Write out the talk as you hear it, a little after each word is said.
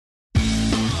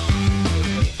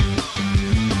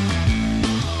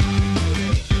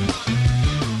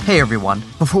Hey everyone,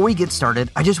 before we get started,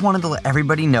 I just wanted to let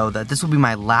everybody know that this will be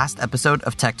my last episode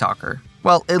of Tech Talker.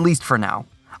 Well, at least for now.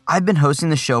 I've been hosting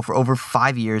the show for over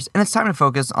 5 years, and it's time to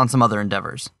focus on some other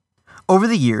endeavors. Over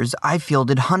the years, I've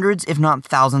fielded hundreds, if not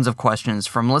thousands, of questions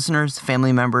from listeners,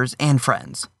 family members, and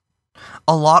friends.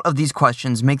 A lot of these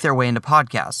questions make their way into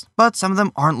podcasts, but some of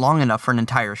them aren't long enough for an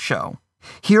entire show.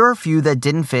 Here are a few that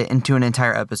didn't fit into an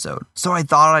entire episode, so I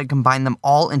thought I'd combine them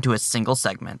all into a single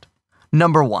segment.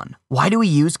 Number 1. Why do we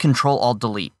use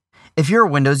Control-Alt-Delete? If you're a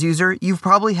Windows user, you've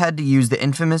probably had to use the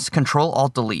infamous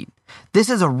Control-Alt-Delete. This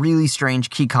is a really strange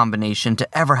key combination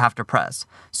to ever have to press.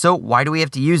 So why do we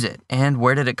have to use it, and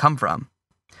where did it come from?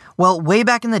 Well, way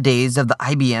back in the days of the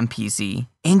IBM PC,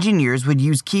 engineers would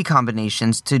use key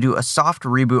combinations to do a soft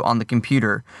reboot on the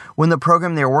computer when the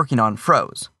program they were working on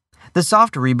froze. The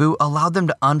soft reboot allowed them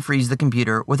to unfreeze the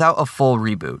computer without a full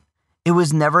reboot. It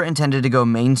was never intended to go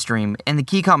mainstream, and the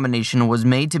key combination was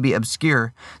made to be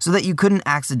obscure so that you couldn't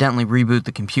accidentally reboot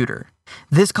the computer.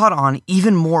 This caught on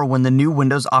even more when the new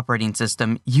Windows operating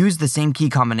system used the same key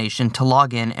combination to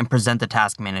log in and present the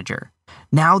task manager.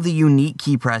 Now the unique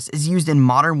key press is used in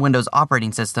modern Windows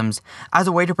operating systems as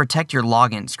a way to protect your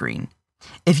login screen.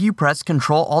 If you press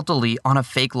Control-Alt-Delete on a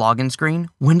fake login screen,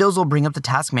 Windows will bring up the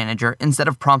task manager instead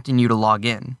of prompting you to log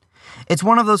in. It's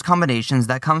one of those combinations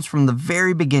that comes from the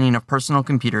very beginning of personal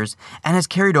computers and has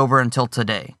carried over until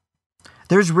today.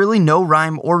 There's really no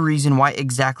rhyme or reason why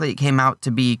exactly it came out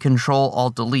to be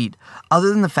Control-Alt-Delete, other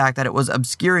than the fact that it was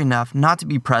obscure enough not to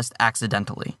be pressed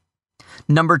accidentally.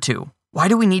 Number 2. Why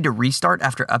do we need to restart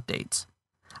after updates?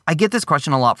 I get this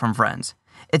question a lot from friends.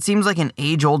 It seems like an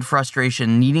age-old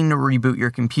frustration needing to reboot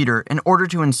your computer in order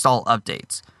to install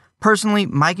updates. Personally,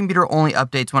 my computer only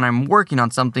updates when I'm working on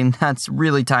something that's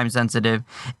really time-sensitive,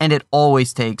 and it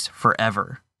always takes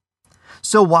forever.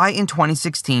 So why in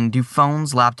 2016 do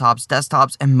phones, laptops,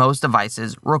 desktops, and most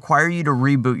devices require you to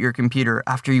reboot your computer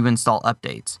after you install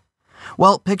updates?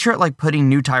 Well, picture it like putting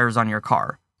new tires on your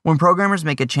car. When programmers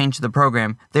make a change to the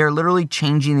program, they are literally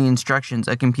changing the instructions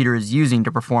a computer is using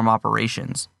to perform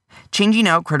operations. Changing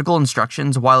out critical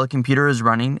instructions while a computer is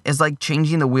running is like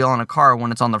changing the wheel on a car when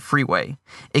it's on the freeway.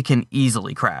 It can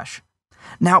easily crash.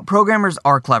 Now, programmers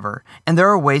are clever, and there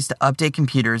are ways to update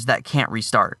computers that can't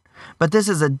restart, but this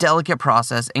is a delicate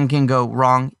process and can go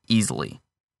wrong easily.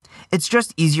 It's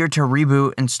just easier to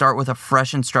reboot and start with a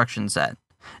fresh instruction set.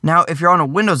 Now, if you're on a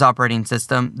Windows operating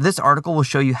system, this article will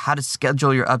show you how to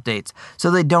schedule your updates so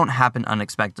they don't happen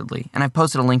unexpectedly, and I've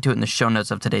posted a link to it in the show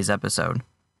notes of today's episode.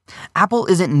 Apple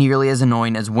isn't nearly as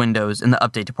annoying as Windows in the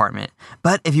update department,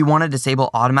 but if you want to disable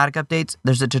automatic updates,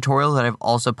 there's a tutorial that I've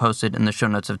also posted in the show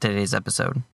notes of today's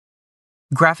episode.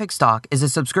 Graphicstock is a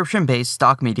subscription-based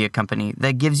stock media company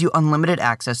that gives you unlimited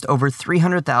access to over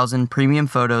 300,000 premium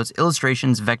photos,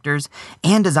 illustrations, vectors,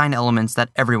 and design elements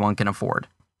that everyone can afford.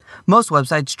 Most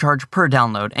websites charge per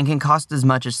download and can cost as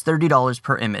much as $30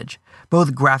 per image, but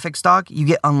with Graphicstock, you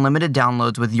get unlimited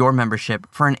downloads with your membership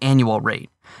for an annual rate,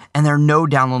 and there are no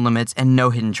download limits and no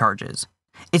hidden charges.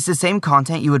 It's the same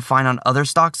content you would find on other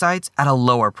stock sites at a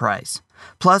lower price.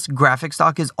 Plus,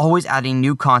 Graphicstock is always adding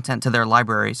new content to their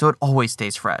library, so it always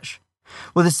stays fresh.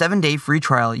 With a 7-day free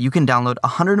trial, you can download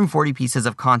 140 pieces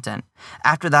of content.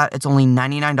 After that, it's only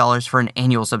 $99 for an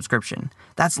annual subscription.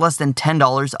 That's less than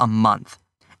 $10 a month.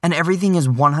 And everything is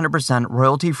 100%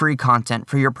 royalty-free content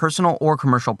for your personal or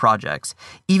commercial projects.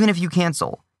 Even if you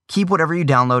cancel, keep whatever you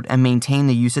download and maintain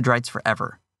the usage rights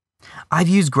forever. I've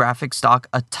used Graphicstock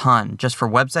a ton just for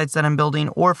websites that I'm building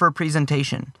or for a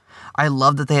presentation. I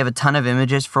love that they have a ton of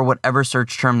images for whatever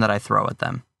search term that I throw at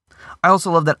them. I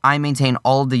also love that I maintain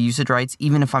all of the usage rights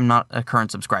even if I'm not a current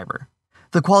subscriber.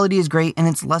 The quality is great and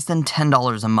it's less than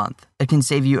 $10 a month. It can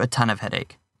save you a ton of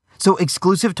headache. So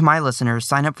exclusive to my listeners,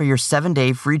 sign up for your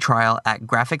 7-day free trial at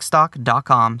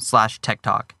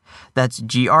graphicstock.com/techtalk. That's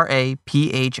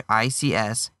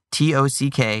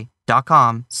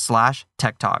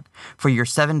graphicstock.com/techtalk for your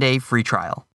 7-day free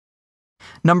trial.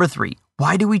 Number 3,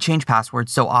 why do we change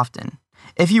passwords so often?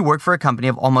 If you work for a company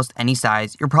of almost any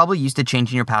size, you're probably used to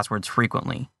changing your passwords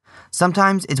frequently.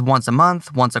 Sometimes it's once a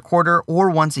month, once a quarter, or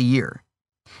once a year.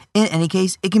 In any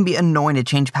case, it can be annoying to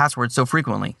change passwords so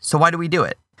frequently, so why do we do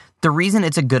it? The reason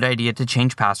it's a good idea to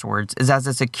change passwords is as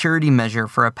a security measure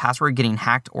for a password getting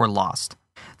hacked or lost.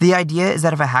 The idea is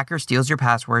that if a hacker steals your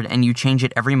password and you change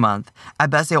it every month,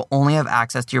 at best they'll only have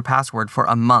access to your password for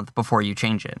a month before you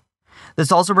change it.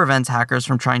 This also prevents hackers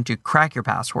from trying to crack your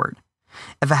password.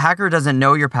 If a hacker doesn't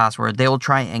know your password, they will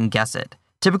try and guess it.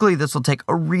 Typically, this will take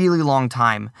a really long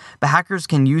time, but hackers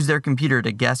can use their computer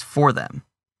to guess for them.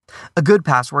 A good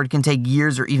password can take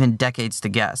years or even decades to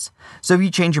guess, so if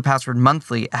you change your password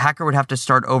monthly, a hacker would have to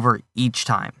start over each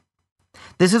time.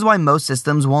 This is why most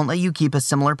systems won't let you keep a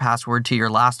similar password to your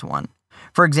last one.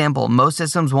 For example, most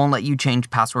systems won't let you change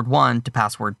password 1 to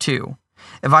password 2.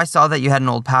 If I saw that you had an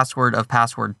old password of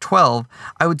password 12,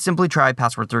 I would simply try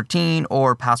password 13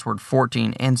 or password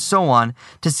 14 and so on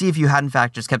to see if you had in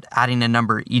fact just kept adding a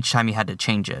number each time you had to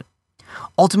change it.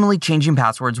 Ultimately, changing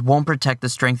passwords won't protect the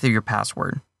strength of your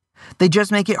password. They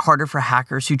just make it harder for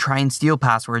hackers who try and steal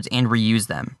passwords and reuse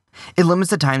them. It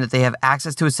limits the time that they have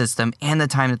access to a system and the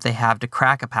time that they have to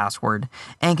crack a password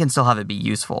and can still have it be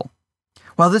useful.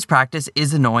 While this practice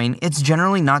is annoying, it's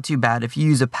generally not too bad if you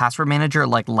use a password manager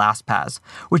like LastPass,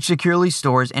 which securely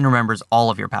stores and remembers all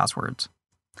of your passwords.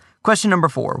 Question number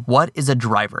 4. What is a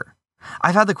driver?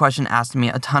 I've had the question asked to me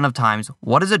a ton of times,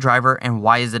 what is a driver and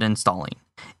why is it installing?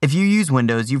 If you use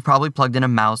Windows, you've probably plugged in a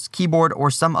mouse, keyboard,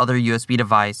 or some other USB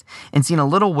device and seen a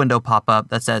little window pop up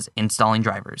that says installing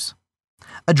drivers.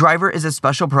 A driver is a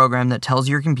special program that tells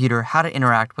your computer how to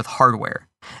interact with hardware.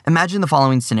 Imagine the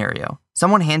following scenario.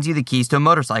 Someone hands you the keys to a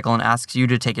motorcycle and asks you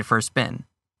to take it for a spin.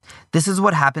 This is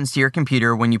what happens to your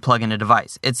computer when you plug in a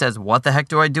device. It says, what the heck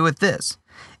do I do with this?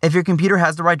 If your computer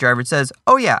has the right driver, it says,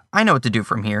 oh yeah, I know what to do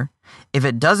from here. If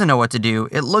it doesn't know what to do,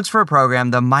 it looks for a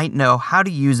program that might know how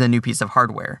to use a new piece of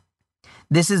hardware.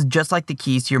 This is just like the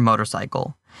keys to your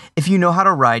motorcycle. If you know how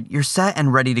to ride, you're set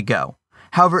and ready to go.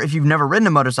 However, if you've never ridden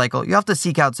a motorcycle, you have to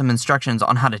seek out some instructions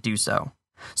on how to do so.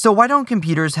 So why don't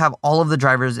computers have all of the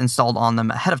drivers installed on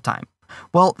them ahead of time?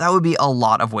 Well, that would be a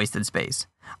lot of wasted space.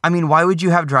 I mean, why would you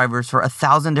have drivers for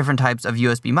 1,000 different types of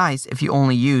USB mice if you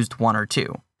only used 1 or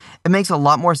 2? It makes a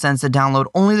lot more sense to download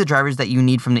only the drivers that you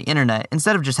need from the internet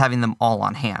instead of just having them all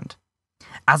on hand.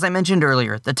 As I mentioned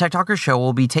earlier, the Tech Talker show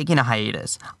will be taking a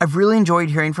hiatus. I've really enjoyed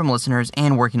hearing from listeners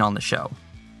and working on the show.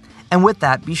 And with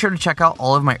that, be sure to check out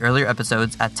all of my earlier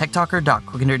episodes at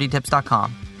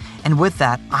techtalker.quickanddirtytips.com. And with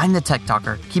that, I'm the Tech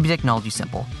Talker, keeping technology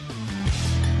simple.